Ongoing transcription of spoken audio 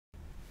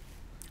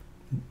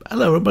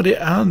Hello everybody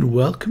and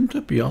welcome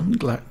to Beyond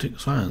Galactic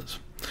Science.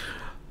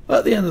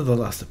 At the end of the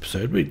last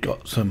episode we'd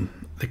got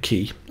the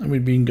key and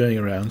we'd been going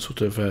around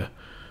sort of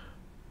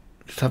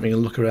just having a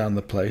look around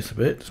the place a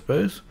bit, I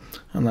suppose.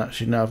 And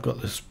actually now I've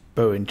got this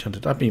bow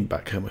enchanted. I've been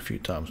back home a few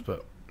times,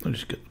 but I'll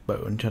just get the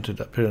bow enchanted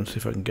up here and see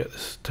if I can get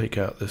this, take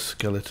out this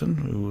skeleton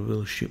who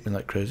will shoot me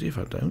like crazy if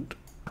I don't.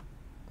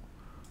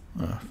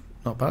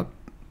 Not bad.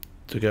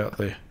 Took out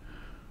a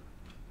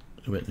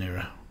bit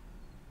nearer.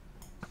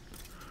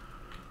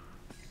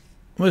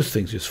 Most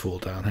things just fall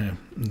down here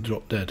and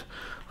drop dead.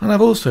 And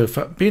I've also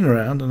been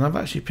around and I've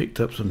actually picked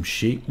up some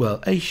sheep. Well,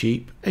 a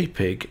sheep, a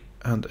pig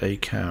and a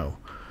cow.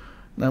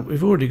 Now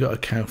we've already got a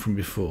cow from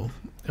before.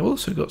 I've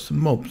also got some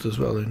mobs as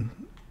well and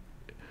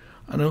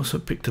I also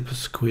picked up a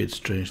squid,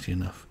 strangely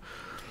enough.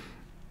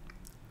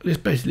 It's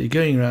basically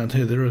going around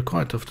here. There are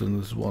quite often,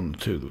 there's one or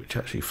two which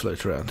actually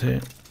float around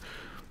here.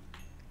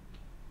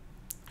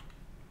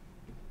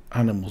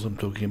 Animals I'm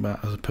talking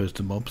about as opposed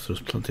to mobs. There's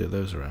plenty of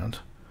those around.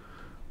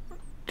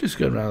 Just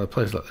go around a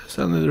place like this,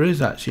 and there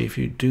is actually, if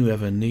you do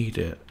ever need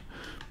it,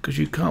 because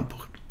you can't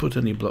put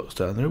any blocks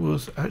down, there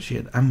was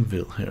actually an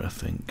anvil here, I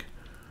think.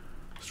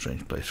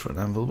 Strange place for an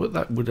anvil, but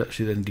that would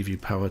actually then give you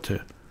power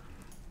to...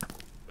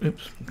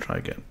 Oops, try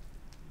again.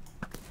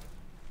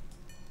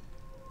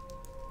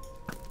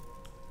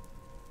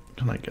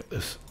 Can I get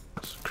this?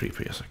 It's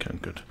creepy, yes I can,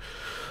 good.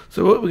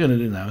 So what we're going to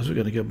do now is we're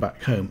going to go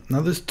back home. Now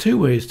there's two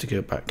ways to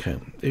go back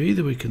home.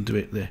 Either we can do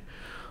it the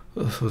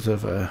sort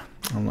of,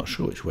 I'm not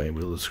sure which way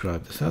we'll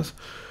describe this as.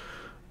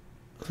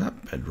 Is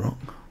that bedrock?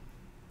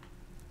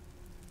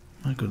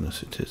 My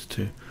goodness, it is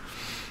too.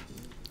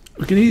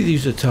 We can either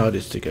use the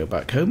Tardis to go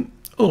back home,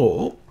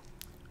 or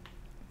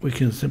we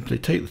can simply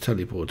take the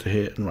teleporter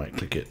here and right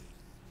click it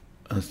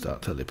and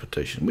start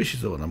teleportation, which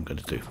is the one I'm going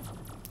to do.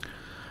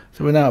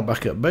 So we're now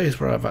back at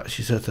base where I've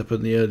actually set up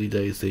in the early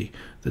days the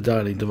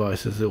dialing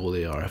devices, all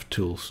the RF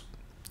tools,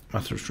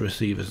 matter of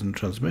receivers and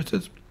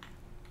transmitters.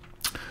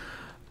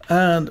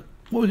 And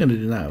what we're going to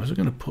do now is we're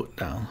going to put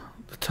down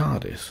the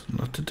Tardis.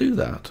 Now to do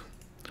that,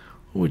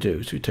 all we do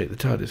is we take the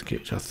Tardis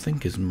kit, which I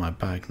think is in my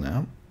bag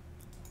now.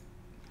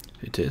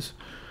 It is.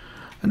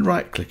 And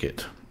right click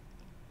it.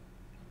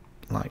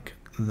 Like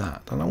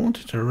that. And I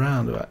want it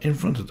around about in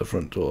front of the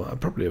front door,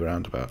 probably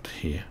around about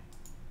here.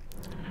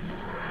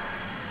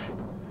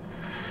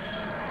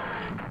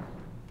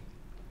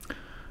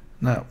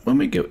 Now, when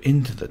we go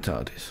into the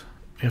Tardis,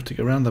 we have to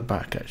go around the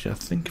back actually. I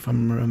think if I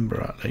remember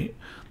rightly,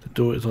 the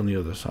door is on the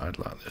other side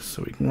like this.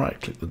 So we can right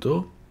click the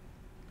door.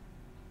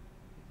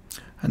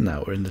 And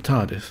now we're in the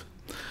Tardis.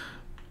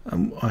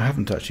 I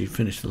haven't actually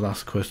finished the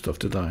last quest off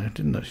today. I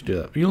didn't actually do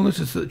that. But you'll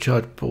notice that the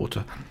charge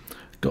porter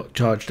got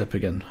charged up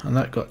again. And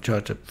that got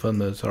charged up from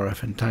those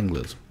RF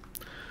entanglers.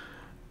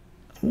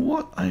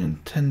 What I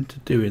intend to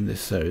do in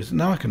this series,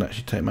 now I can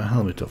actually take my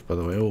helmet off by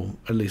the way, or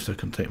at least I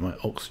can take my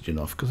oxygen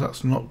off, because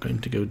that's not going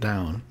to go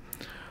down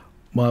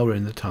while we're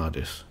in the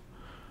Tardis.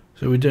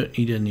 So we don't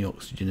need any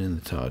oxygen in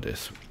the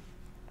Tardis.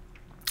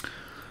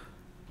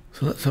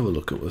 So let's have a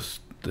look at this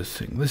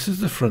thing. This is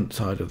the front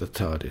side of the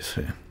Tardis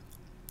here.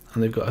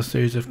 And they've got a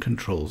series of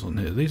controls on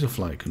here. These are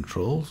flight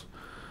controls.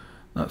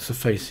 That's the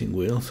facing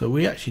wheel. So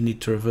we actually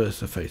need to reverse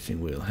the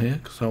facing wheel here,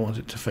 because I want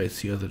it to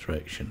face the other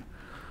direction.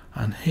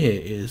 And here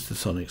is the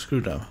sonic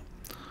screwdriver.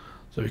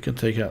 So we can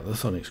take out the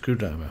sonic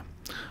screwdriver.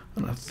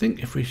 And I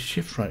think if we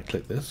shift right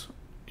click this,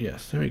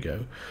 yes, there we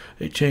go,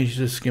 it changes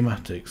the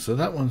schematic. So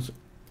that one's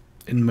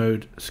in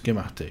mode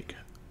schematic,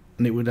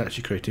 and it would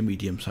actually create a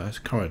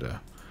medium-sized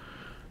corridor.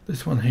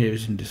 This one here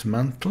is in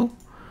dismantle.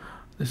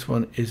 This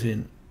one is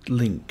in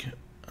link,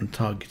 and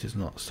target is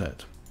not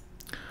set.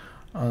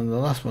 And the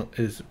last one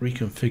is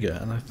reconfigure,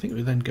 and I think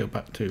we then go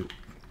back to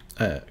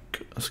a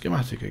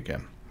schematic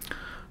again.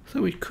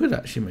 So we could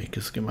actually make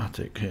a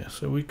schematic here.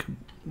 So we could,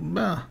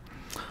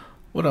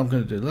 what I'm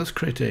going to do, let's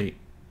create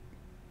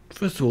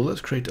first of all,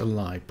 let's create a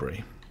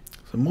library.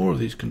 So more of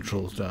these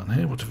controls down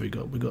here. What have we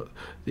got? We've got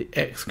the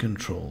X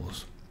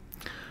controls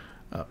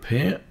up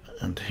here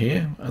and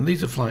here. And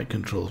these are flight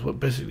controls, but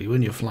basically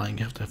when you're flying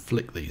you have to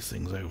flick these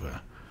things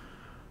over.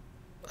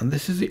 And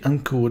this is the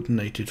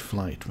uncoordinated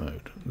flight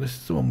mode. This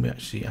is the one we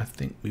actually, I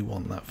think we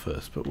want that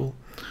first, but we'll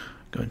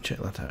go and check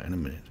that out in a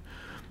minute.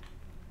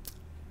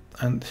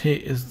 And here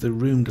is the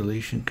room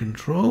deletion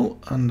control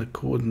and the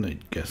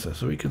coordinate guesser.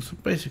 So we can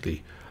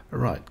basically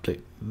right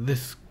click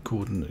this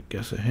coordinate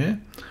guesser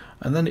here,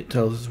 and then it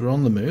tells us we're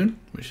on the moon,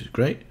 which is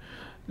great.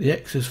 The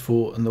X is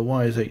 4 and the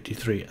Y is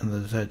 83 and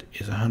the Z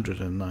is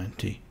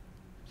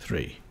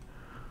 193.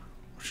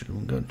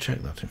 We'll go and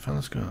check that. In fact,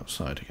 let's go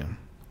outside again.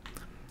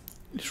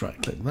 Just right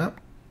click that,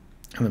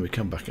 and then we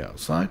come back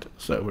outside.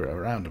 So we're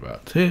around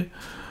about here,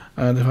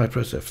 and if I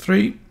press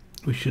F3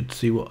 we should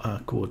see what our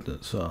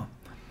coordinates are.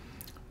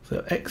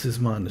 So X is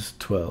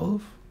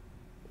 -12,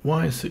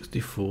 Y is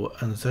 64,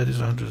 and Z is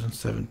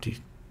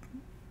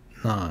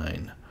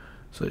 179.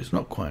 So it's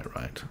not quite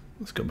right.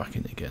 Let's go back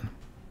in again.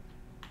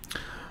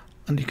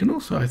 And you can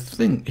also, I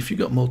think, if you've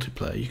got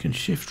multiplayer, you can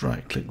shift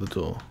right click the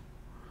door.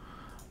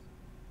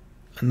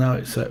 And now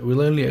it's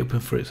will only open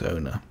for its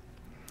owner.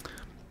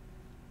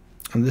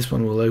 and this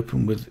one will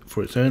open with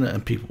for its owner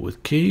and people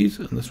with keys,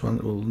 and this one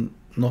will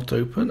not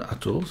open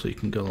at all, so you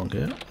can go along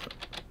here.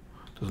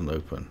 Doesn't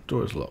open,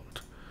 door is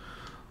locked.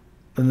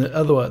 And the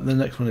other one, the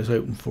next one is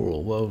open for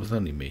all. Well, it was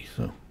only me,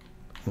 so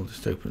we'll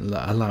just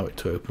allow it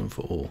to open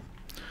for all.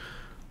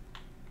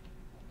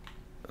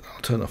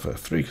 I'll turn off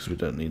F3 because we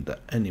don't need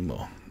that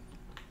anymore.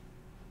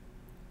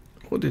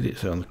 What did it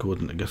say on the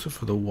coordinate guesser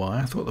for the Y?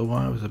 I thought the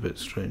Y was a bit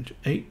strange.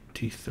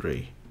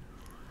 83.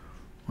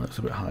 Well, that's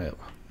a bit high up.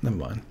 Never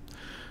mind.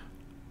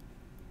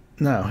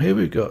 Now here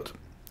we've got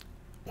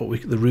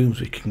the rooms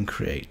we can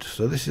create.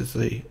 So this is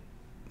the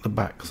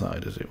back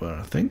side, as it were,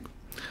 I think.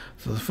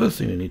 So the first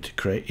thing we need to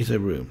create is a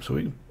room. So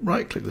we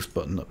right click this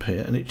button up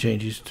here and it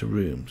changes to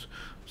rooms.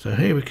 So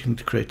here we can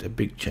create a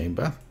big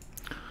chamber.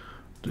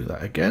 Do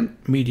that again.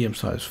 Medium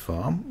sized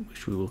farm,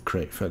 which we will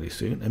create fairly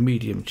soon. A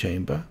medium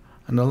chamber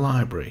and a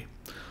library.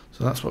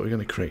 So that's what we're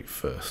going to create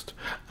first.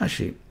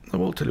 Actually, I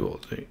will tell you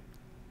what to do.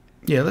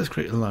 Yeah, let's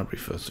create a library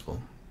first of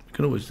all. We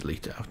can always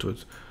delete it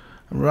afterwards.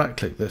 And right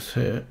click this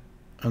here,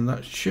 and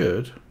that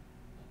should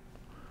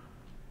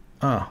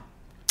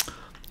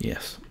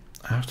yes.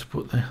 I have to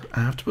put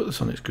the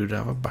sonic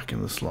screwdriver back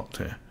in the slot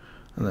here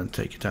and then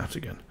take it out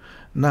again.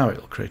 Now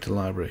it'll create a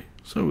library.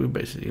 So we've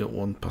basically got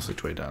one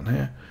passageway down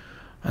here,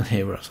 and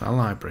here is our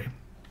library.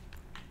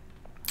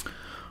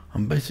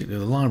 And basically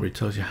the library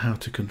tells you how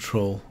to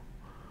control.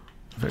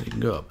 In fact, you can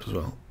go up as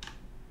well.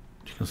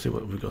 You can see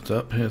what we've got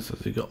up here. So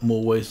you've got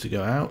more ways to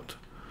go out,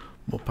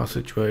 more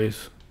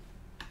passageways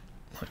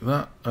like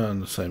that,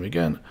 and the same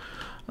again.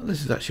 And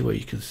this is actually where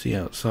you can see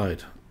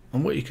outside.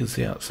 And what you can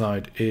see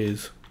outside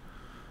is,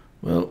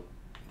 well,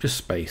 just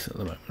space at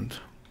the moment.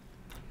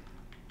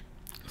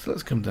 So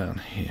let's come down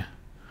here.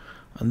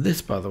 And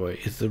this, by the way,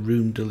 is the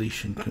room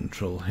deletion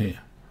control here.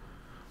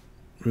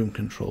 Room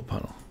control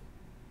panel.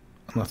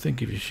 And I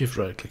think if you shift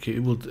right click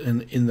it, will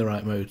in the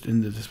right mode,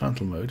 in the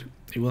dismantle mode,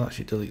 it will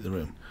actually delete the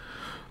room.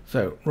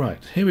 So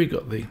right, here we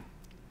got the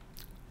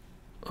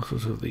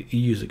sort of the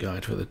user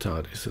guide for the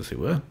Tardis, as it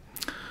were.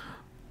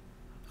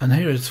 And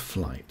here is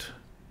flight.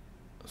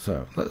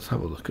 So let's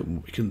have a look at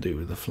what we can do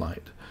with the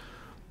flight.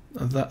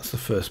 And that's the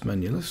first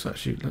menu. Let's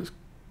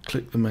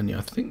click the menu.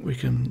 I think we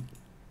can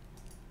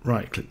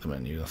right click the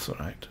menu, that's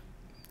alright.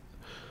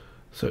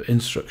 So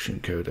instruction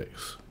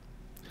codecs.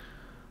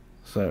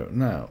 So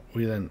now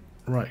we then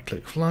right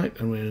click flight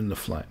and we're in the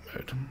flight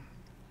mode.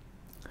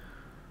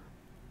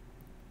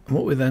 And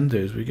what we then do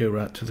is we go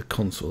right to the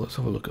console. Let's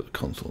have a look at the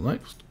console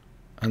next.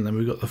 And then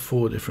we've got the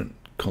 4 different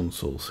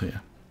consoles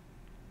here.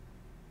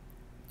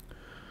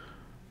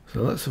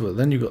 So let's have a look.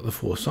 Then you've got the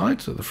 4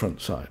 sides, so the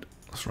front side.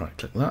 Let's right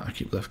click that. I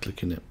keep left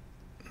clicking it.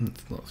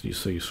 It's not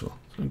so useful.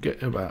 So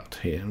get about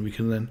here and we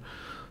can then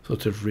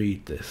sort of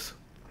read this.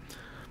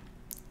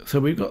 So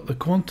we've got the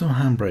quantum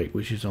handbrake,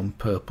 which is on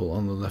purple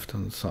on the left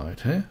hand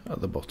side here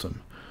at the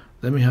bottom.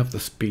 Then we have the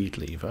speed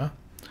lever.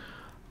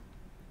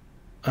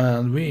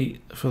 And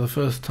we, for the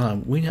first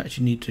time, we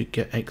actually need to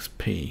get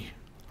XP.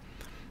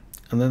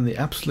 And then the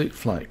absolute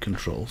flight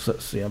control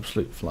sets the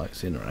absolute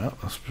flights in or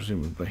out. That's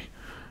presumably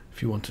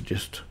if you want to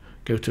just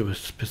go to a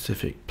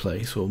specific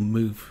place or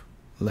move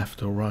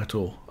left or right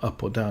or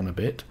up or down a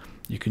bit,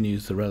 you can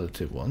use the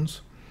relative ones.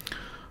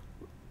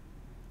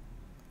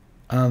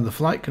 And the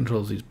flight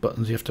controls, these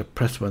buttons you have to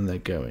press when they're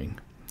going.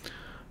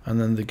 And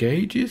then the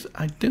gauges,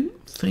 I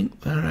don't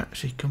think they're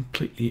actually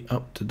completely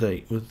up to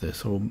date with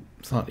this, or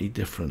slightly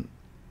different.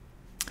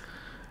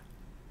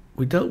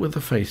 We dealt with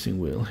the facing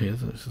wheel here,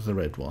 this is the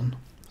red one,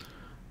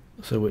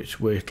 so which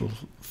way it'll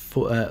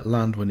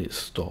land when it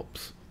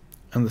stops.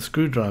 And the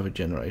screwdriver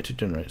generator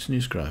generates a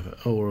new screwdriver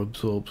or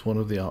absorbs one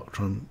of the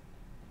Arctron.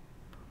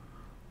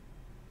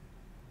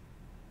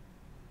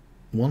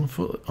 One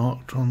for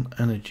Arctron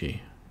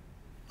energy.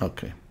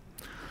 Okay.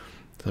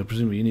 So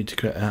presumably you need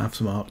to have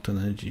some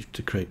Arctron energy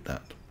to create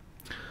that.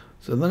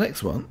 So the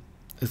next one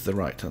is the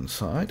right hand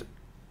side.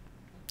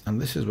 And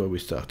this is where we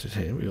started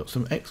here. We've got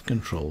some X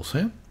controls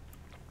here.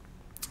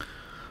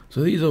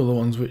 So these are the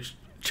ones which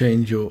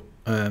change your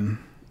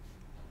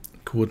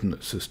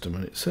coordinate system.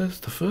 And it says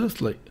the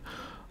first,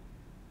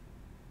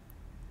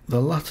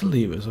 the latter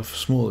levers are for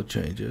smaller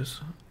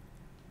changes.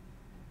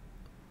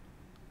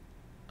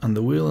 And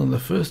the wheel and the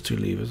first 2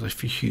 levers are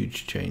for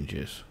huge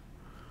changes.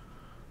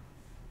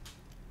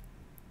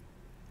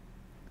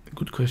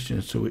 Good question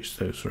as to which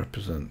those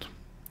represent.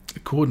 The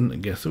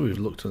coordinate guesser, we've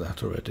looked at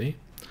that already.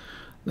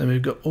 Then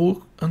we've got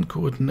all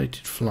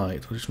uncoordinated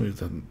flight. I'll just move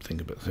the thing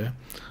a bit here,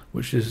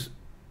 which is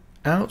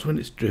out when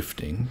it's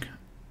drifting,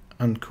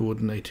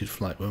 uncoordinated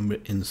flight when we're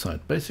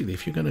inside. Basically,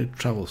 if you're going to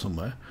travel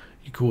somewhere,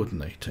 you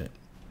coordinate it.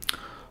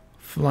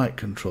 Flight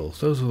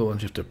controls, those are the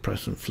ones you have to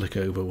press and flick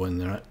over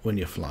when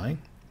you're flying.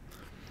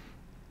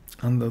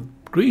 And the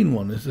green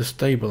one is the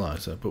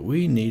stabilizer, but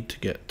we need to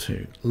get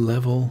to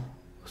level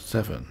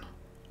 7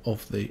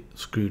 of the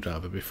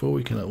screwdriver before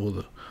we can,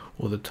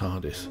 or the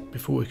Tardis,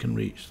 before we can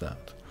reach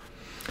that.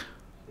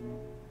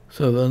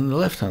 So then the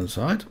left hand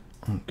side,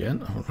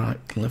 again, I've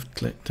right left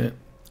clicked it.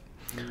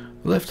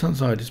 The left hand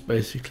side is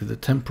basically the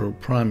temporal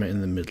primer in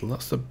the middle.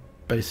 That's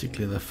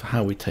basically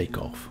how we take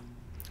off.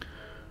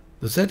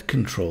 The Z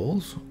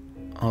controls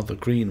are the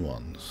green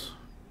ones,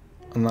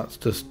 and that's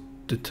just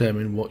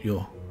determine what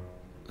your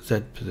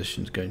Z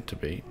position is going to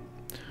be.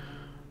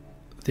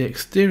 The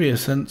exterior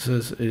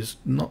sensors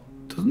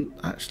doesn't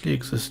actually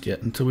exist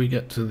yet until we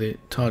get to the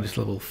Tardis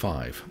level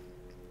 5.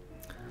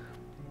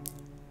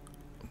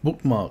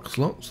 Bookmark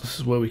slots, this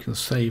is where we can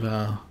save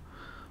our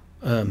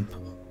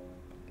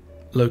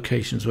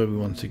locations where we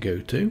want to go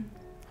to.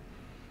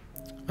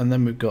 And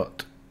then we've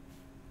got,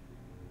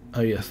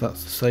 oh yes,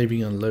 that's the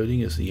saving and loading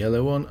is the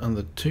yellow one, and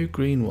the two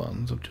green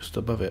ones just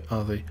above it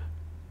are the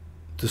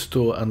to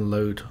store and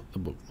load the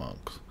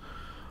bookmarks.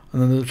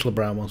 And then the little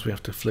brown ones we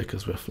have to flick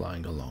as we're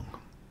flying along.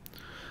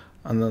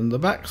 And then the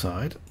back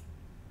side,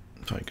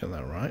 if I get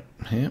that right,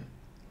 here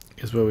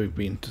is where we've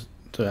been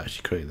to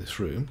actually create this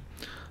room.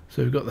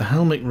 So we've got the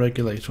helmet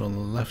regulator on the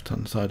left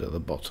hand side at the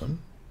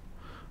bottom,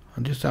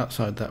 and just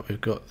outside that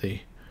we've got the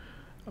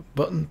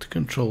button to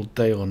control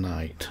day or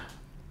night.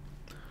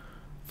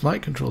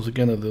 Flight controls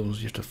again are the ones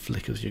you have to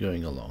flick as you're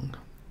going along.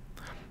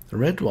 The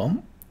red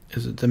one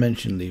is a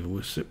dimension lever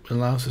which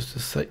allows us to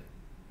say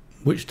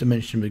which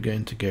dimension we're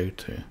going to go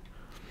to.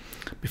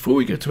 Before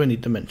we go to any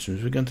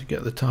dimensions, we're going to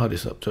get the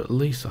Tardis up to at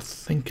least, I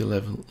think,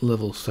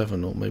 level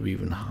 7 or maybe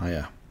even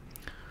higher.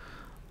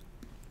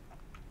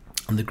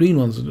 And the green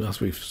ones, as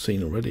we've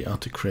seen already, are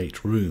to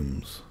create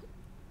rooms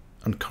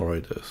and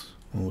corridors,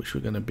 which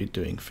we're going to be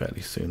doing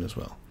fairly soon as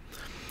well.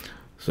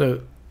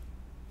 So,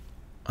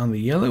 and the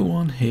yellow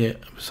one here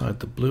beside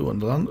the blue one,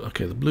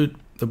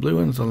 the blue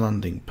one's a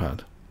landing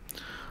pad.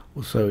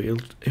 So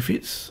if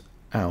it's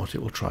out,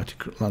 it will try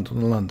to land on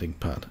the landing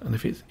pad, and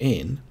if it's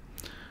in,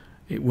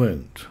 it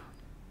won't.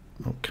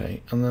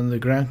 Okay, and then the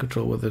ground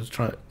control, whether it's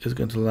is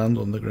going to land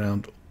on the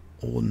ground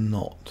or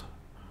not.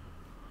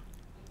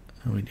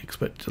 And we'd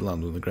expect it to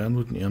land on the ground,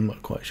 wouldn't you? I'm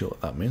not quite sure what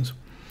that means.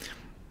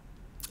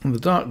 And the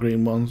dark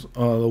green ones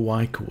are the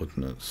Y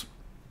coordinates.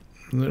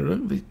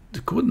 The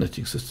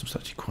coordinating system is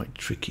actually quite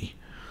tricky.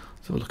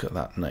 Let's have a look at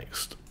that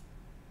next.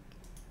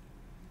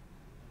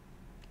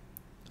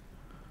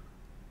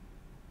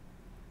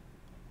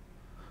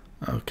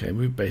 Okay,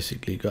 we've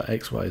basically got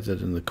X, Y, Z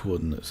in the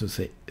coordinates. It's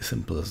as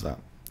simple as that.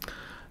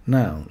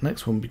 Now,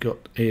 next one we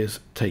got is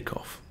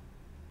takeoff.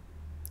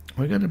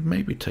 We're going to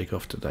maybe take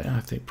off today. I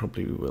think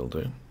probably we will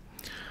do.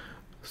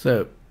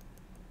 So,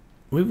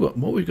 what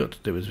we've got to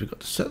do is we've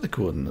got to set the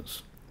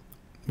coordinates,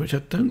 which I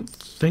don't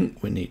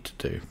think we need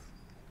to do,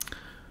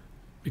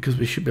 because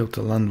we should be able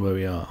to land where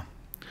we are.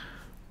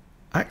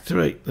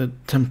 Activate the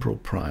temporal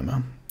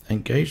primer,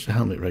 engage the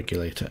helmet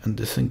regulator, and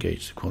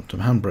disengage the quantum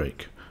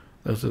handbrake.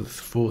 Those are the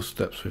 4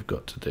 steps we've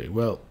got to do.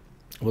 Well,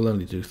 we'll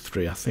only do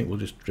 3. I think we'll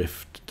just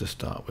drift to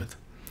start with,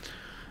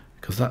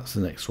 because that's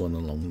the next one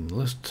along the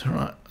list.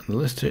 Right, and the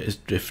list here is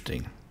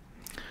drifting.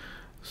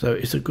 So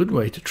it's a good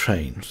way to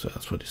train. So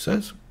that's what it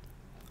says.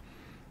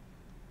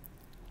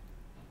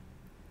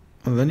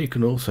 And then you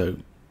can also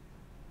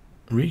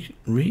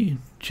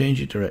change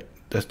your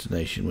direct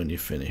destination when you're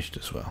finished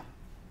as well.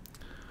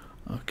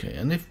 Okay,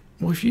 and if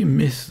you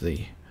miss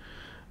the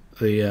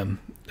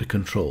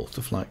controls,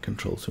 the flight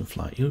controls in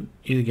flight, you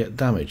either get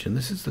damage, and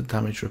this is the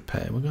damage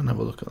repair. We're going to have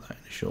a look at that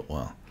in a short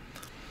while.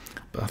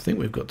 But I think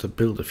we've got to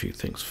build a few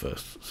things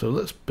first. So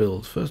let's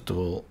build, first of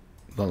all,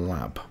 the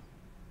lab.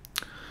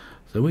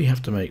 So we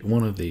have to make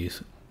one of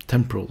these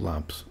temporal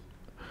labs.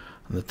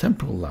 And the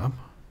temporal lab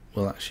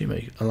will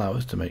actually allow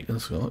us to make a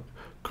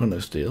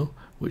chronosteel,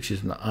 which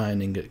is an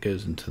iron ingot,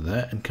 goes into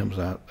there and comes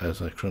out as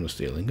a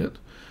chronosteel ingot.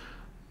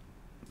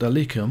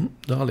 Dalicum,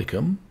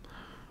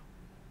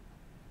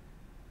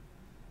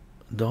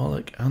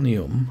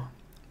 Dalekanium,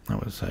 I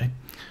would say,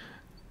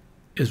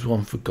 is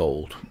one for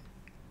gold.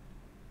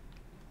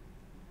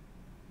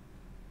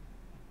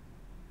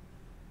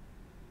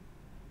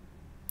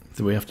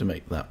 So we have to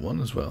make that one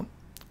as well.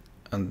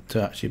 And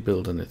to actually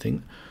build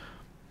anything,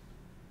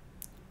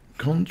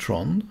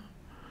 Contron,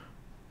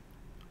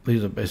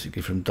 these are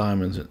basically from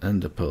diamonds and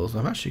ender pearls.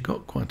 I've actually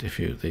got quite a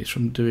few of these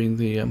from doing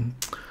the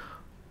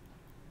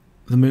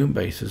moon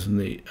bases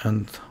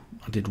and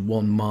I did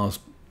one Mars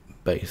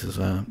base as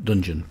a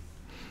dungeon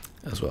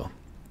as well.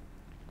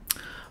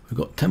 We've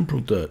got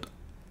temporal dirt.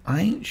 I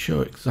ain't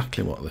sure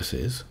exactly what this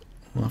is.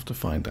 We'll have to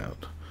find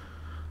out.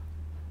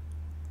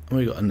 And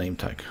we got a name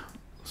tag,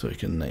 so we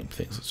can name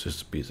things. It's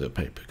just a piece of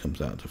paper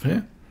comes out of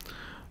here.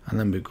 And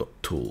then we've got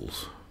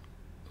tools.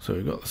 So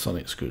we've got the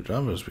sonic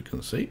screwdriver, as we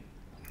can see.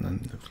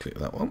 And then click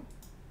that one.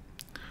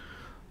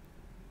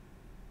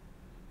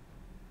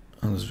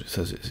 And as it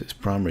says, it's its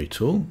primary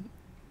tool.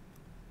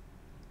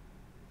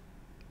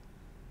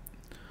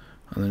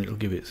 And then it'll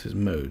give it its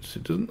modes.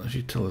 It doesn't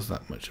actually tell us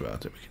that much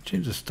about it. We can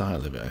change the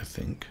style of it, I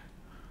think,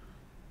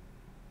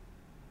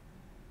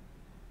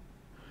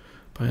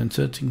 by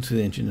inserting to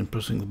the engine and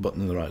pressing the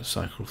button on the right,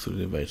 cycle through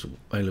the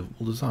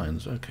available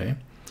designs. Okay,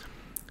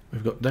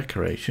 we've got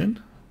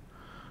decoration,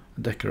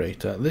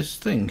 decorator. This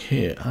thing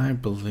here, I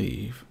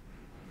believe,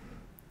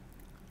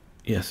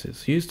 yes,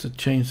 it's used to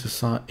change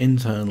the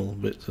internal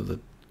bits of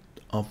the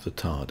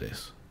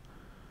TARDIS.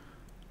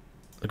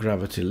 The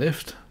gravity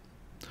lift.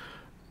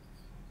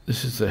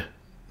 This is the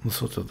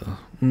sort of the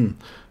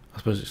I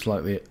suppose it's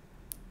like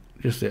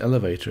just the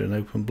elevator in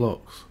open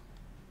blocks.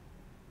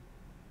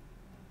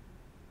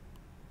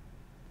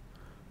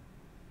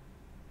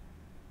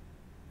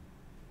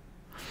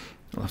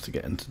 I'll have to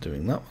get into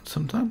doing that one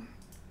sometime.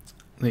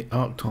 The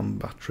Arcton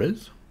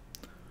batteries.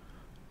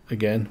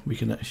 Again, we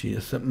can actually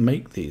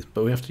make these,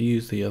 but we have to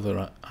use the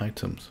other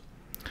items.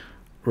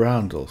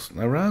 Roundels.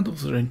 Now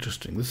roundels are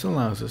interesting. This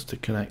allows us to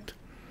connect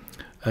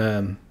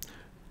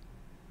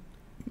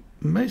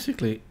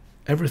basically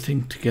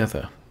everything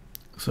together.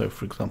 So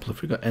for example,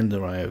 if we've got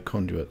Ender IO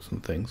conduits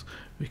and things,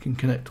 we can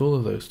connect all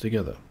of those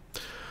together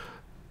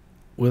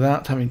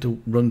without having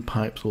to run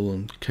pipes all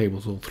and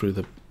cables all through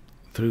the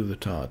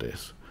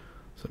Tardis.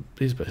 So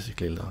these are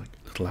basically like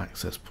little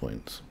access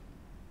points.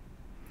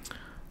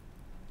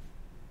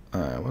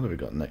 What have we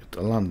got next?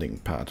 A landing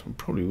pad. We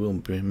probably will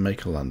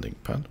make a landing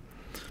pad,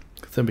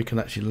 because then we can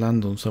actually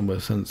land on somewhere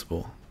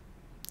sensible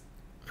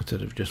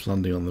instead of just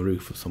landing on the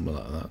roof or somewhere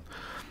like that.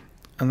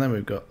 And then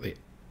we've got the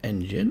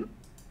engine,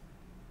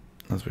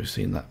 as we've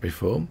seen that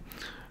before.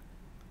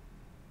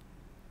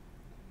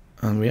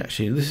 And this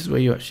is where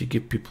you actually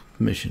give people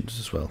permissions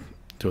as well,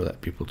 to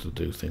let people to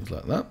do things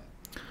like that.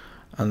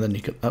 And then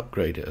you can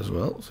upgrade it as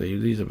well. So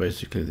these are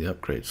basically the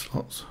upgrade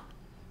slots.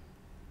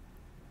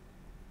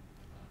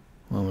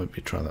 Well,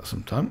 maybe try that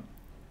sometime.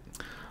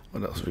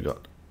 What else have we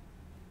got?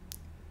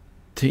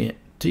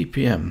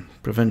 TPM,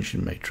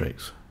 prevention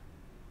matrix.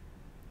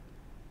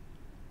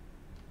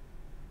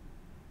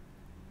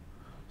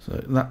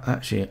 So that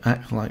actually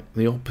acts like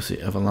the opposite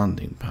of a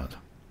landing pad.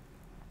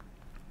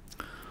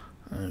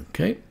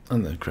 Okay,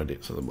 and then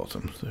credits at the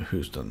bottom. So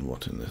who's done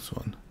what in this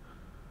one?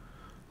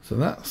 So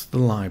that's the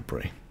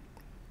library.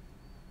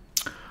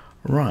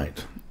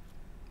 Right,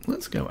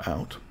 let's go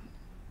out.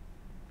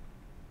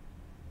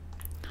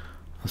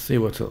 I'll see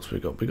what else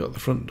we've got. We've got the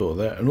front door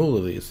there, and all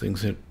of these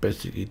things here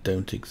basically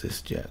don't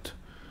exist yet.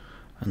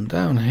 And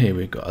down here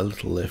we've got a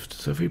little lift.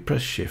 So if we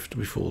press shift,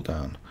 we fall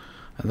down,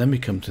 and then we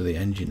come to the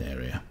engine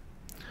area.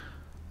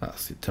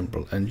 That's the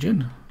temporal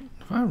engine.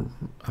 If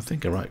I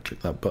think I right click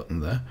that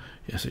button there.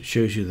 Yes, it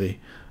shows you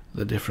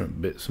the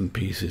different bits and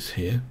pieces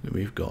here that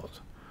we've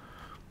got.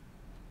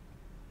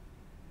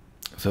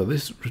 So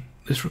this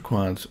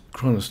requires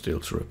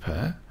Chronosteel to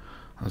repair,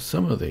 and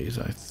some of these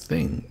I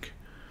think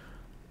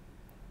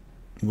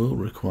will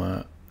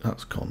require,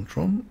 that's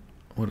Contron.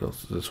 What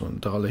else is this one?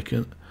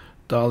 Dalek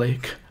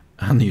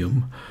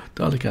Anium,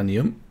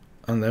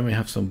 and then we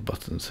have some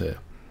buttons here.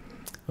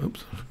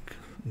 Oops,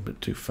 a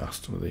bit too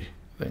fast with the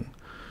thing.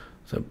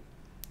 So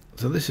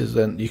this is,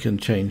 then you can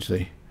change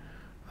the,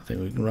 I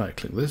think we can right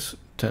click this,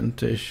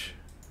 tentish,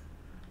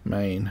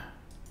 main,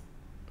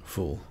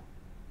 full.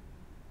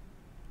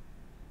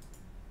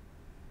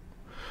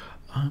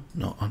 I'm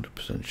not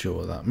 100% sure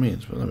what that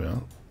means, but there we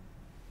are.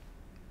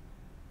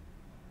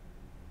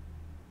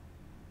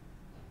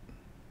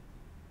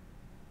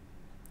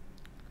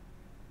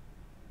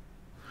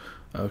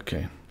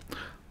 Okay,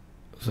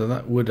 so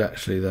that would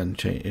actually then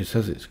change. It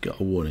says it's got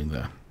a warning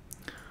there,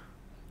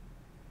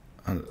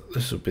 and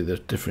this would be the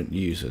different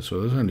users.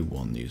 So there's only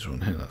one user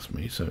on here, that's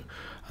me. So,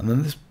 and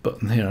then this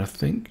button here, I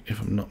think,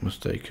 if I'm not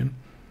mistaken,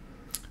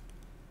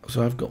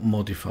 so I've got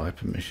modify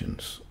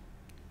permissions,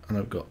 and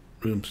I've got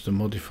rooms to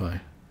modify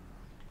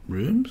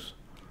rooms,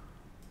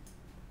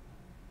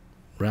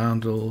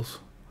 roundels,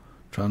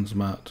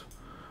 transmat,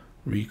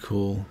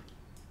 recall,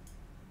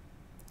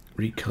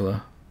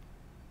 recolor.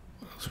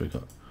 So we've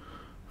got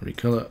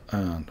recolor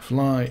and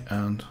fly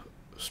and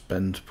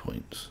spend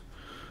points.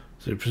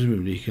 So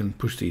presumably you can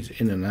push these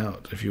in and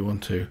out if you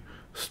want to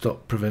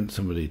prevent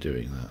somebody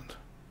doing that.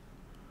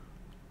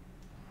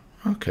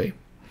 Okay,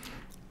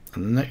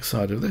 and the next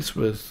side of this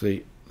was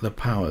the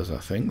powers, I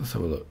think. Let's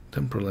have a look.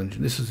 Temporal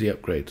engine. This is the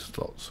upgrade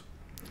slots,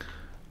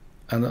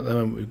 and at the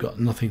moment we've got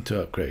nothing to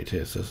upgrade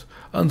here. It says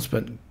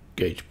unspent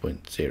gauge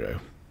point 0,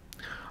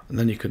 and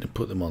then you could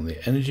put them on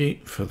the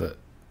energy for the.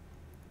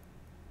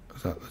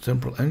 Is that the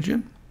temporal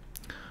engine?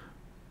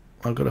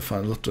 I've got to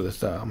find a lot of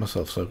this out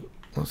myself, so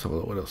let's have a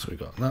look. What else have we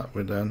got? That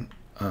we're done,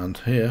 and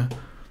here,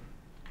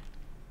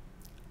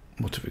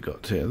 what have we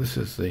got here? This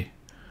is the,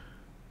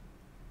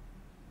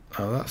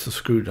 oh, that's the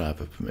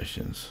screwdriver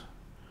permissions.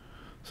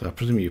 So I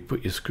presume you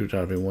put your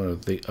screwdriver in one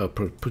of the,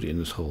 put it in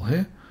this hole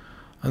here,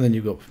 and then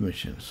you've got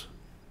permissions.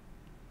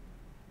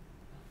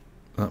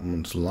 That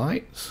one's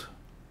lights,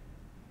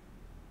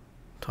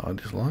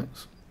 Tardis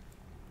lights.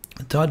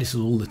 The Tardis is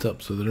all lit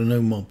up, so there are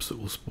no mobs that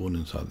will spawn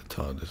inside the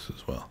Tardis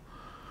as well.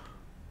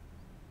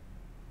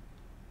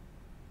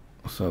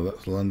 So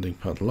that's landing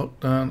pad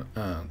lockdown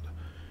and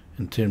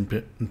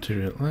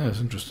interior. That's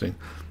interesting.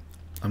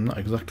 I'm not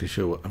exactly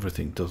sure what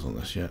everything does on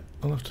this yet.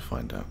 I'll have to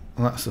find out.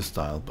 And that's the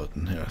style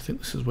button here. I think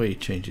this is where you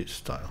change its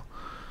style.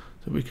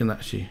 So we can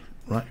actually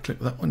right click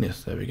that one.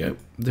 Yes, there we go.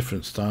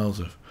 Different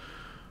styles of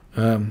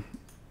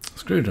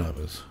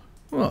screwdrivers.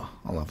 Well,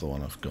 I'll have the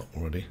one I've got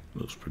already.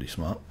 Looks pretty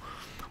smart.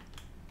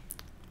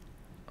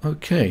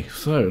 Okay,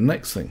 so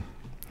next thing.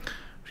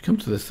 If we come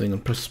to this thing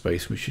and press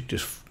space, we should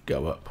just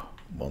go up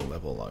one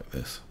level like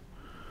this.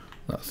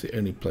 That's the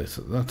only place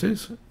that that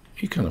is.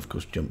 You can of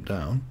course jump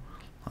down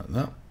like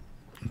that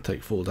and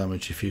take fall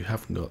damage if you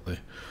haven't got the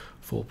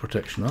fall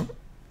protection on,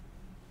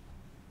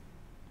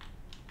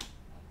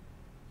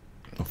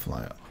 or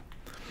fly up.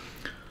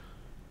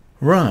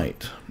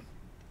 Right,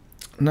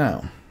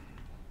 now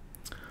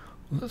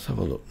let's have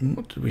a look.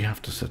 What did we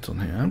have to set on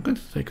here? I'm going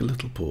to take a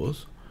little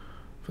pause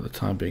for the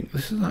time being.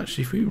 This is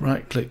actually, if we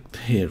right click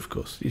here, of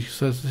course, it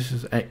says this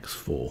is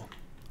X4.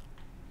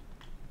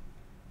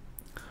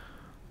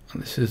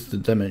 And this is the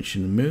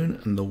dimension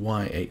moon and the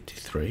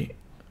Y83.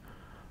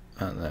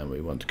 And then we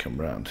want to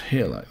come around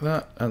here like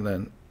that, and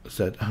then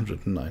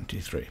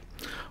Z193.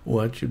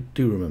 Well, I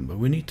do remember,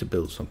 we need to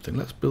build something.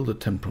 Let's build a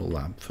temporal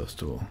lab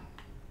first of all.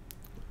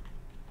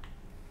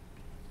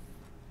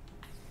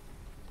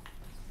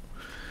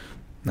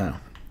 Now,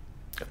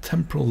 a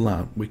temporal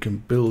lab we can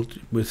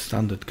build with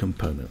standard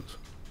components.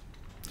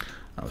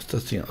 I was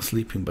testing out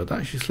Sleeping Bag.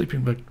 Actually,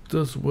 Sleeping Bag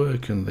does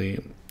work in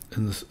the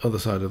other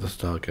side of the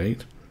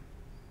Stargate.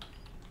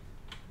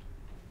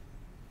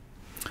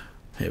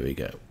 Here we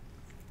go.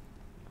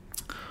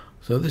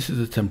 So this is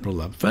a temporal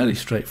lab, fairly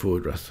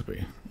straightforward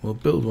recipe. We'll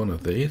build one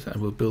of these,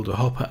 and we'll build a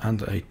hopper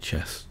and a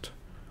chest.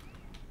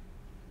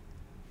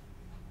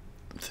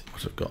 Let's see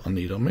what I've got I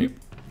need on me.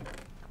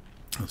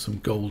 And some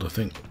gold, I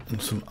think,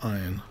 and some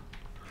iron.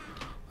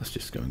 Let's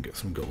just go and get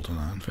some gold and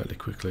iron fairly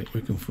quickly.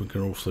 We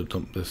can also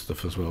dump this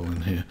stuff as well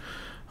in here.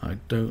 I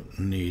don't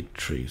need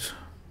trees.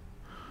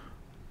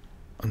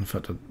 In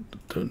fact, I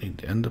don't need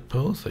the ender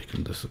pearls, they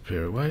can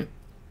disappear away.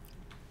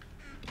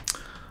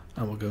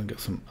 And we'll go and get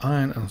some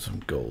iron and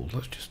some gold.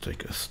 Let's just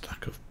take a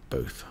stack of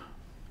both.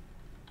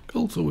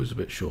 Gold's always a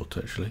bit short,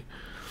 actually.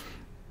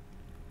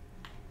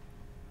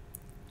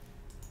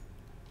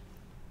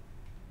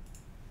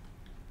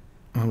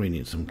 And we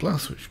need some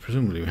glass, which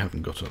presumably we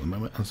haven't got at the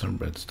moment, and some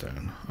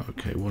redstone.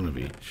 Okay, one of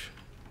each.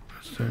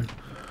 Redstone.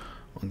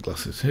 One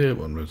glass is here,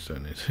 one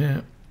redstone is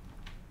here.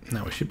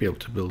 Now we should be able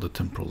to build a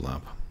temporal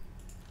lab.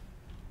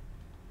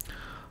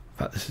 In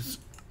fact, this is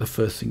the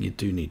first thing you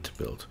do need to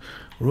build.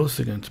 We're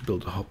also going to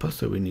build a hopper,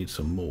 so we need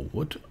some more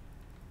wood.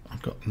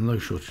 I've got no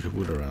shortage of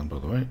wood around, by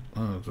the way.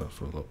 Oh, that's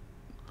a lot.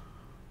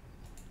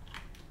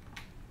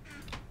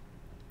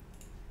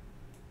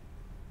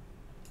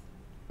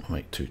 I'll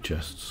make 2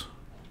 chests.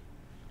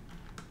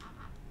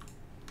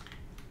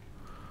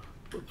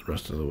 Put the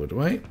rest of the wood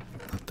away.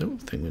 I don't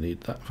think we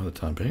need that for the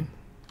time being.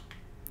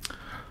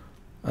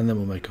 And then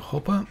we'll make a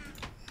hopper.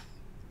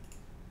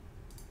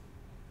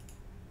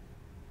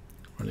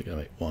 We're only going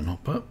to make 1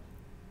 hopper.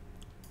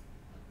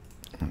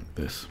 Like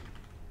this.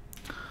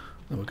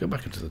 Then we'll go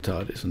back into the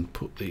Tardis and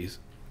put these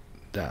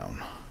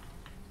down.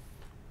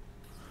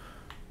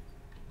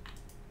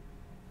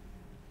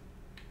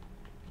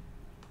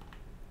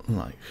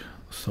 Like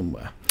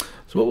somewhere.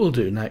 So what we'll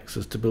do next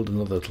is to build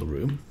another little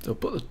room. So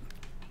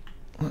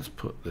let's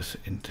put this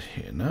into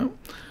here now.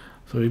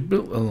 So we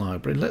built a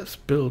library. Let's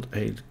build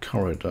a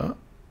corridor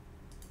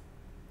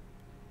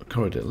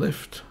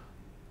lift,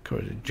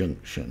 corridor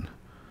junction,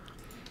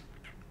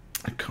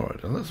 a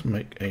corridor. Let's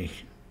make a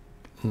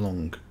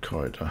long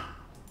corridor.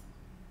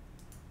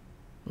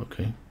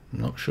 Okay,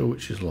 I'm not sure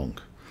which is long.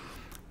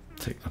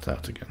 Take that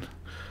out again.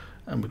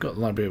 And we've got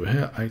the library over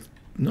here. I'm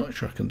not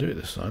sure I can do it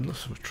this side.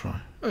 Let's have a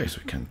try. Oh yes,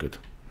 we can. Good.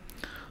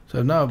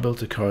 So now I've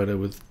built a corridor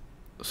with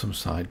some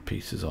side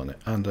pieces on it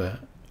and a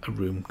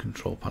room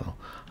control panel.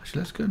 Actually,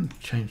 let's go and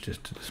change this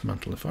to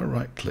dismantle. If I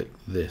right click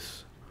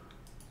this,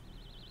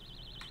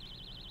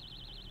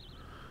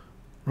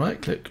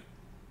 right click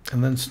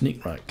and then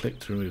sneak right click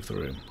to remove the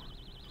room,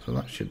 so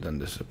that should then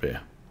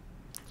disappear.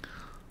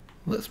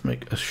 Let's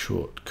make a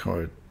short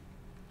corridor.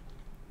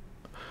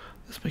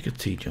 Let's make a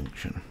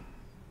T-junction.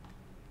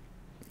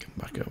 Come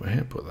back over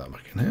here, put that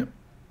back in here.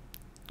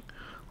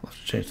 I'll have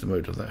to change the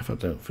mode of that if I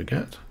don't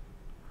forget.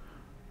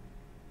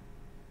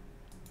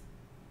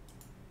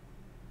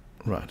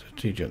 Right, a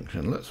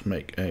T-junction. Let's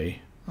make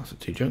that's a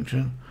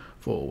T-junction,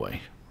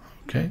 4-way.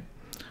 Okay,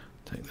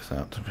 take this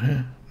out of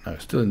here. Now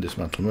it's still in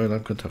dismantle mode.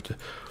 I'm going to have to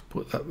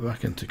put that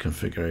back into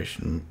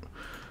configuration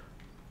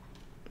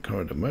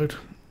corridor mode.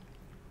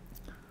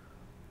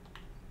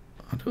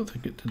 I don't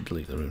think it did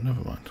delete the room.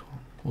 Never mind.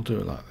 We'll do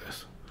it like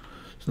this.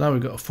 So now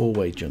we've got a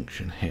 4-way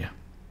junction here.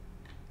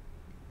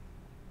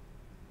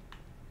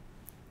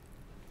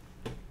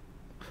 I'm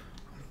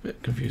a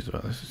bit confused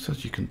about this. It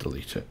says you can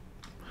delete it.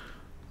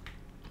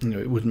 No,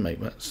 it wouldn't make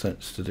much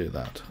sense to do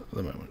that at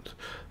the moment.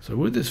 So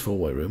with this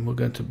 4-way room, we're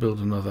going to build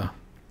another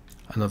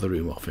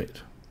room off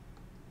it.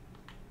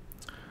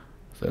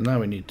 So now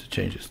we need to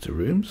change this to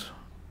rooms.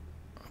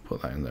 I'll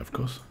put that in there, of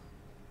course.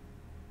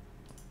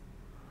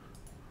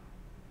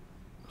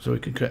 So we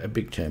can create a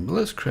big chamber.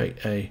 Let's create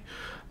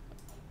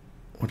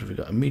what have we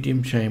got? A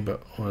medium chamber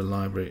or a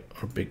library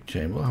or a big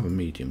chamber? We'll have a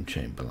medium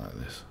chamber like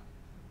this.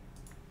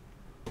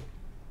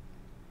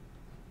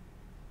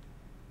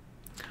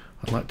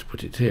 I'd like to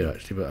put it here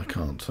actually, but I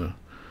can't, so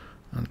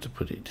I have to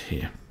put it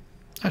here.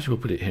 Actually,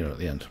 we'll put it here at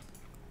the end.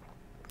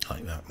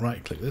 Like that.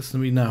 Right click this,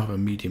 and we now have a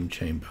medium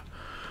chamber.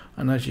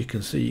 And as you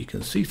can see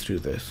through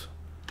this.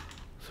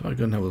 So if I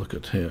go and have a look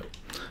at here,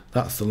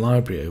 that's the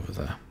library over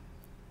there.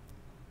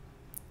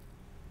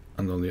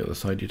 And on the other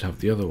side you'd have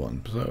the other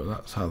one. So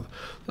that's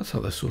how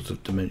this sort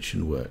of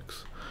dimension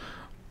works.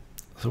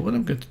 So what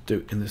I'm going to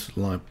do in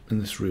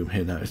this room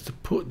here now is to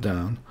put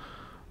down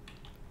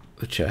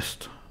the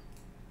chest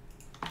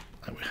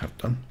that we have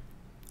done.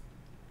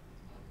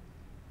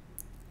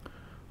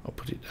 I'll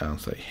put it down,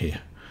 say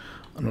here.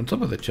 And on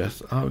top of the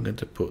chest, I'm going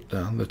to put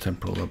down the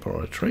temporal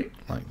laboratory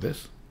like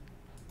this.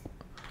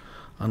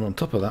 And on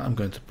top of that, I'm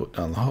going to put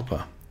down the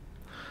hopper.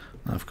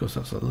 Now, of course,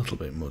 that's a little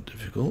bit more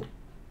difficult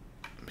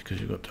because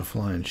you've got to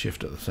fly and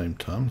shift at the same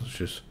time. Let's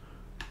just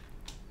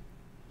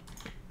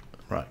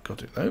right,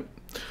 got it though.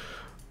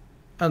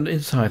 And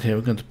inside here,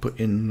 we're going to put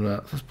in.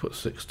 Let's put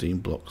 16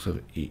 blocks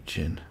of each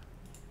in.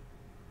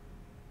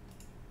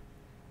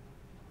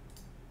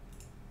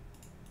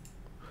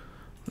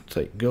 I'll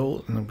take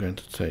gold, and I'm going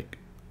to take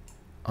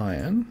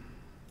iron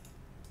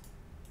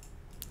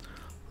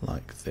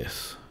like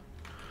this.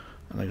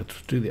 And I'm going to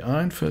do the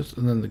iron first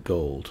and then the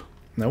gold.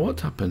 Now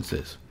what happens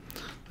is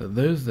that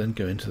those then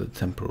go into the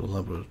temporal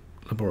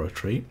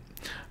laboratory,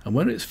 and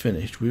when it's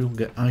finished we will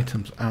get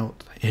items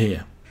out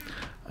here,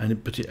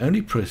 but it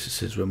only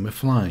processes when we're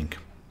flying.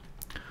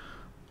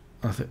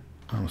 I think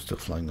I'm still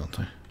flying, aren't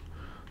I?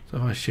 So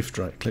if I shift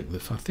right click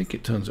this, I think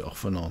it turns it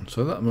off and on.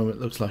 So at that moment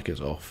it looks like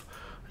it's off.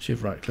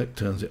 Shift right click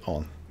turns it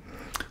on.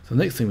 So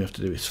the next thing we have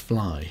to do is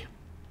fly.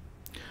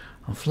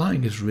 And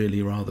flying is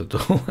really rather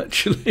dull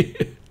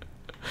actually.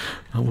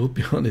 I will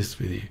be honest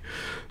with you.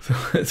 So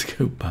let's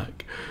go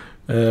back.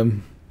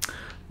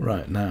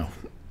 Right, now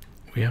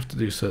we have to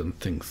do certain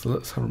things. So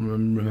let's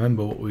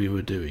remember what we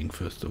were doing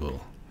first of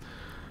all.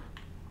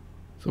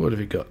 So what have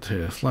we got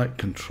here? Flight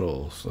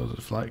controls. So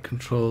the flight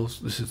controls.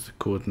 This is the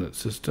coordinate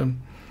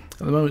system. At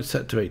the moment it's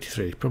set to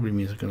 83. It probably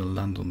means I'm going to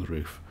land on the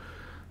roof.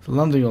 So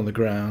landing on the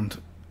ground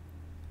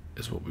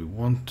is what we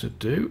want to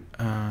do,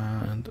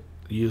 and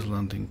use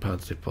landing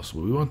pads if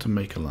possible. We want to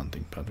make a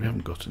landing pad. We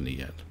haven't got any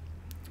yet.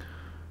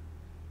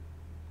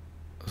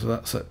 So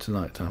that's set to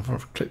nighttime. If I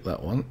click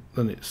that one,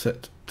 then it's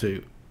set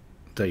to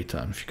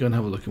daytime. If you go and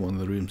have a look in one of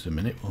the rooms in a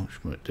minute,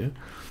 which we might do,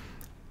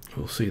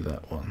 we'll see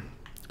that one.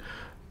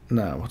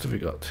 Now, what have we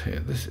got here?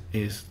 This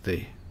is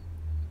the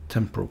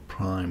temporal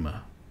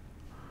primer.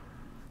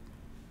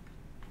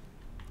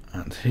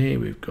 And here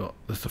we've got,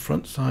 there's the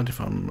front side.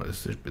 If I'm,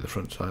 this would be the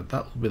front side.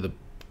 That will be the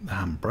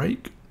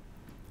handbrake.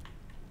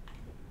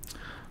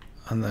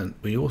 And then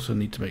we also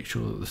need to make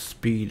sure that the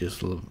speed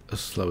is as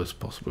slow as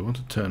possible. We want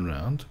to turn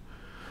around.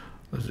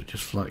 Those are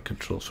just flight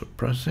controls for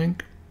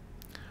pressing.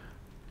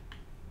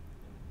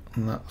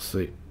 And that's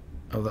the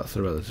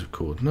relative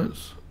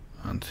coordinates.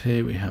 And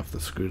here we have the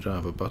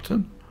screwdriver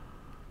button.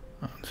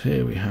 And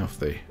here we have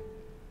the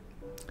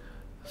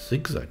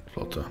zigzag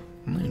plotter.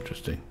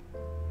 Interesting.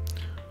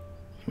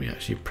 We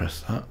actually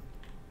press that.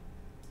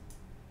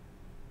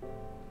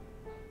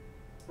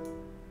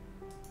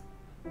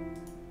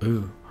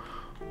 Ooh,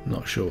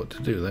 not sure what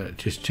to do there. It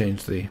just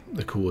changed the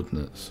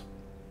coordinates.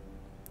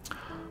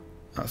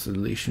 That's the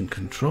deletion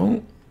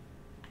control.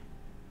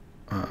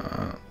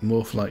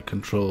 More flight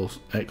controls,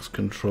 X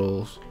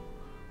controls,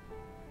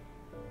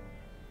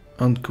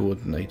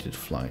 uncoordinated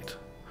flight.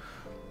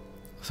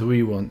 So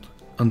we want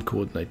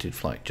uncoordinated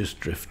flight, just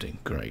drifting.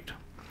 Great.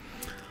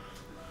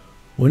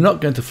 We're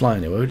not going to fly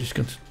anywhere, we're just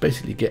going to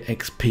basically get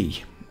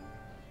XP.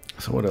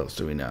 So what else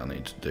do we now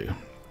need to do?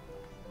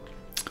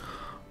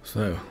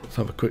 So let's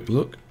have a quick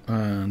look,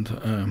 and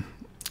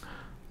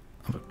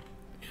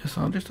yes,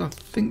 I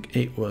think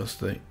it was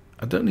the,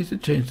 I don't need to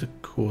change the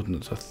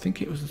coordinates, I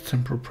think it was the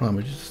temporal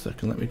primer. Just a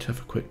second, let me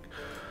have a quick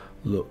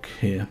look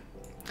here.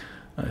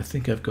 I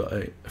think I've got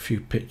a few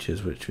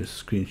pictures which was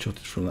screenshotted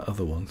from that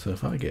other one. So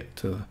if I get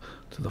to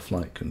the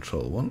flight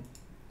control one,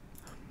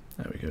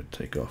 there we go,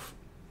 take off.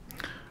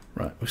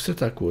 Right, we've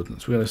set our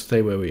coordinates, we're going to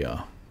stay where we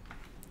are.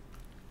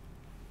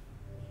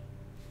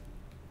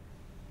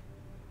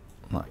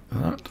 Like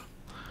that.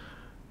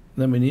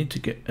 Then we need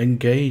to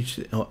engage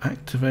or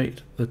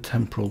activate the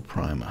temporal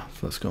primer.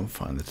 So let's go and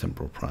find the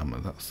temporal primer.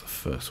 That's the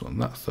first one.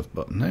 That's the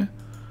button here.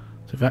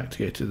 So we've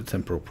activated the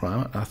temporal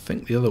primer. I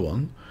think the other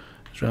one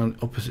is around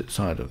the opposite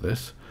side of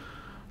this.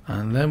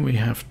 And then we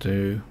have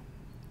to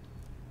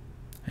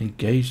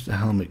engage the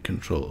helmet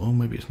control. Or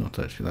maybe it's not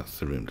actually, that's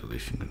the room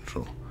deletion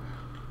control.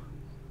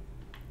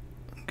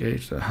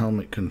 Engage the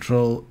helmet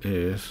control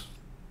is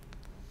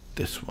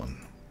this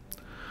one.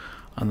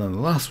 And then the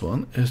last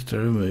one is to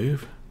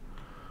remove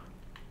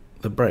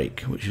the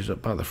brake, which is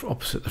up by the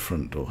opposite the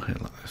front door here,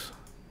 like this.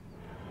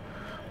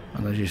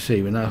 And as you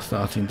see, we're now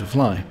starting to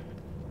fly.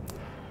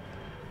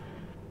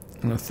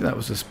 And I think that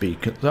was the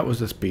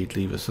speed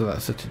lever, so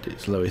that's set at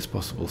its lowest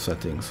possible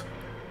settings.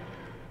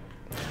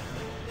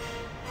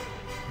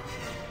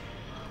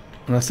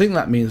 And I think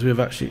that means we've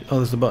actually, oh,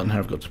 there's the button here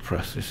I've got to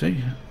press, you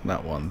see?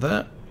 That one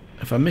there.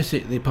 If I miss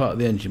it, the part of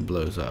the engine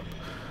blows up.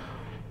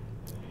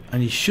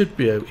 And you should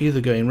be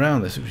either going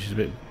around this, which is a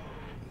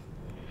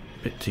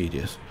bit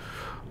tedious,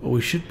 or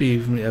we should be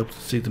even able to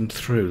see them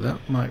through.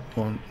 That might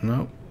want,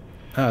 no.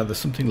 Ah, there's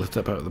something lit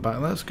up out at the back.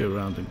 Let's go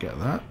around and get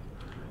that.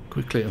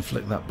 quickly and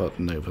flick that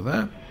button over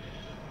there.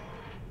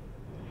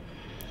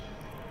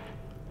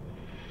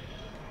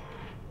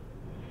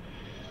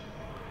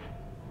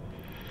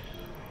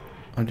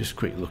 And just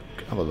quick look,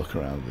 have a look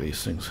around at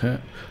these things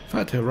here. If I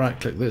had to right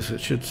click this,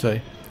 it should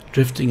say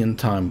drifting in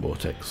time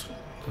vortex.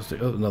 That's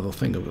the another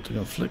thing I've got to go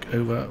and flick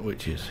over,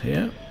 which is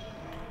here.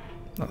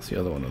 That's the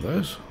other one of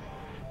those.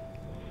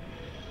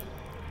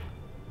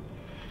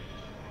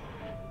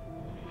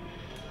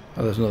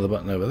 Oh, there's another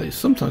button over there.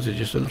 Sometimes it's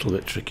just a little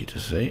bit tricky to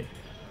see.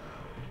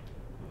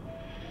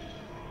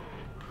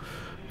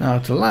 Now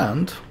to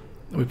land,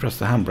 we press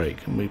the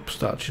handbrake and we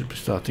should be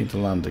starting to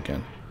land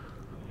again.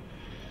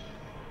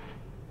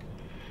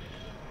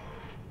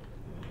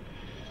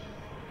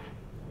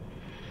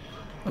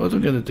 What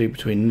I'm going to do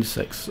between this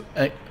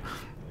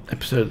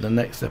episode and the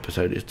next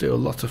episode is do a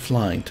lot of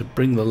flying to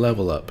bring the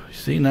level up. You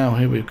see now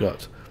here we've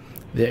got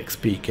the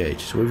XP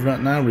gauge, so we've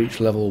now reached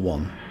level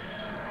 1.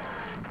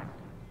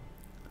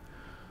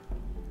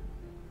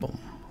 Boom.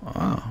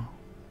 Ah.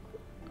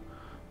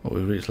 Well,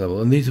 we've reached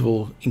level, and these have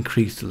all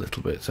increased a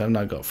little bit. So I've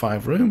now got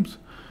 5 rooms.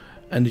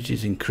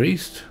 Energy's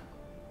increased.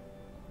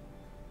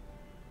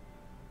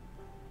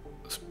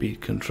 Speed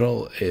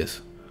control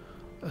is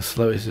as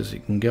slowest as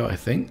it can go, I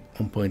think,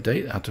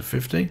 1.8 out of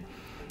 50,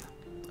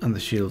 and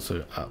the shields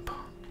are up.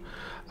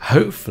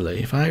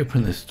 Hopefully, if I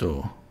open this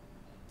door,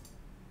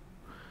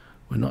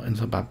 we're not in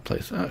a bad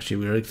place. Actually,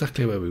 we're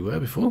exactly where we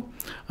were before,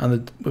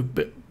 and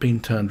we've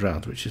been turned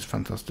around, which is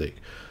fantastic.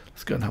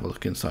 Let's go and have a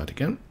look inside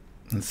again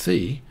and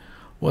see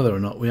whether or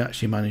not we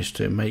actually managed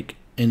to make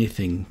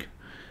anything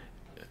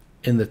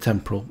in the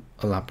Temporal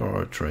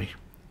Laboratory.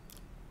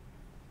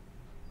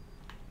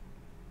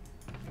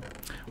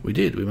 We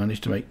did. We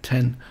managed to make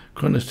 10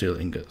 Chronosteel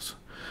ingots.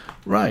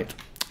 Right.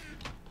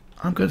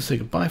 I'm going to say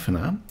goodbye for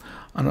now,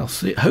 and I'll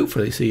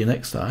hopefully see you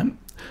next time,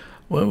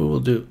 where we will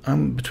do.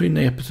 Between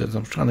the episodes,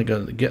 I'm trying to go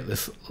and get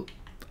this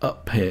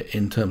up here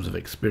in terms of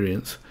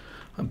experience.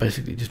 And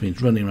basically, it just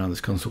means running around this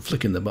console,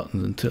 flicking the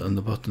buttons and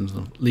the buttons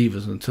and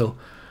levers until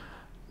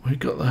we've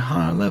got the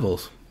higher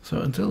levels. So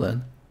until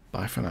then,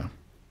 bye for now.